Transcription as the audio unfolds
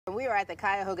We are at the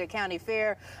Cuyahoga County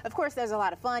Fair. Of course, there's a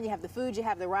lot of fun. You have the food, you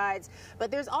have the rides,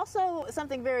 but there's also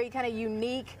something very kind of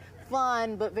unique,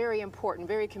 fun, but very important,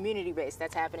 very community-based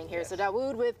that's happening here. Yes. So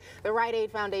Dawood with the Rite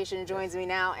Aid Foundation joins me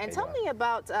now. And tell me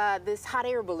about this hot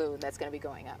air balloon that's going to be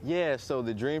going up. Yeah, so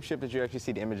the Dreamship that you actually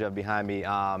see the image of behind me,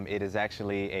 it is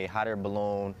actually a hot air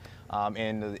balloon.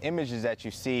 And the images that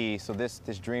you see, so this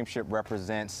Dreamship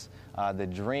represents the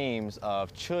dreams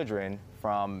of children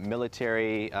from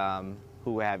military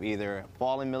who have either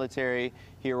fallen military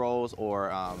heroes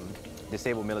or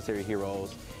disabled military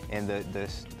heroes, and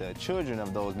the children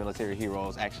of those military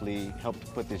heroes actually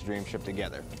helped put this Dreamship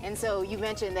together. And so you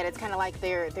mentioned that it's kind of like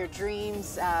their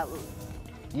dreams.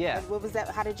 Yeah. What was that?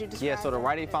 How did you describe Yeah, so the that?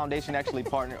 Rite Aid Foundation actually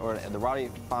partnered, or the Rite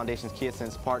Aid Foundation's Kids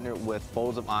Sense partnered with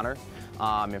Folds of Honor.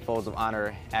 And Folds of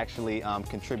Honor actually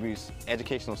contributes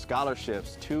educational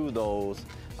scholarships to those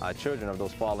children of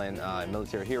those fallen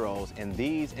military heroes. And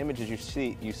these images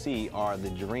you see are the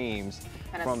dreams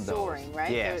kind from of soaring, those.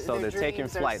 right? Yeah, so they're taking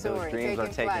flight. Those dreams are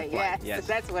taking flight. Yes,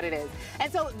 that's what it is.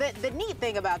 And so the neat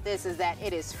thing about this is that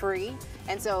it is free.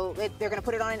 And so they're going to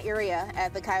put it on an area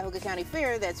at the Cuyahoga County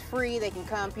Fair that's free. They can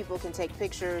come, people can take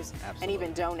pictures. Absolutely. And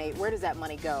even donate. Where does that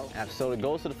money go? So it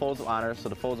goes to the Folds of Honor. So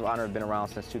the Folds of Honor have been around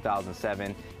since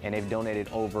 2007, and they've donated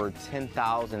over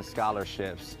 10,000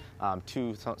 scholarships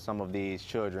to some of these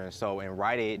children. So in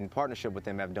Rite Aid, in partnership with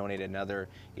them, have donated another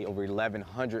over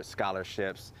 1,100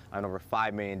 scholarships and over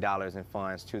 $5 million in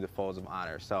funds to the Folds of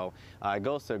Honor. So it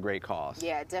goes to a great cause.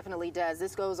 Yeah, it definitely does.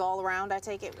 This goes all around, I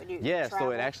take it? Yeah, so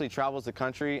it actually travels the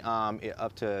country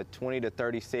up to 20 to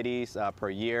 30 cities per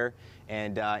year.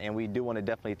 And we do want to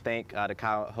definitely thank the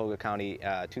Cuyahoga County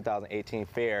 2018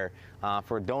 Fair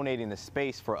for donating the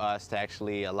space for us to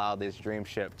actually allow this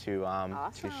Dreamship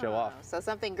to show off. So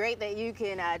something great that you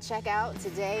can check out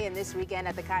today and this weekend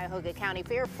at the Cuyahoga County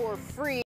Fair for free.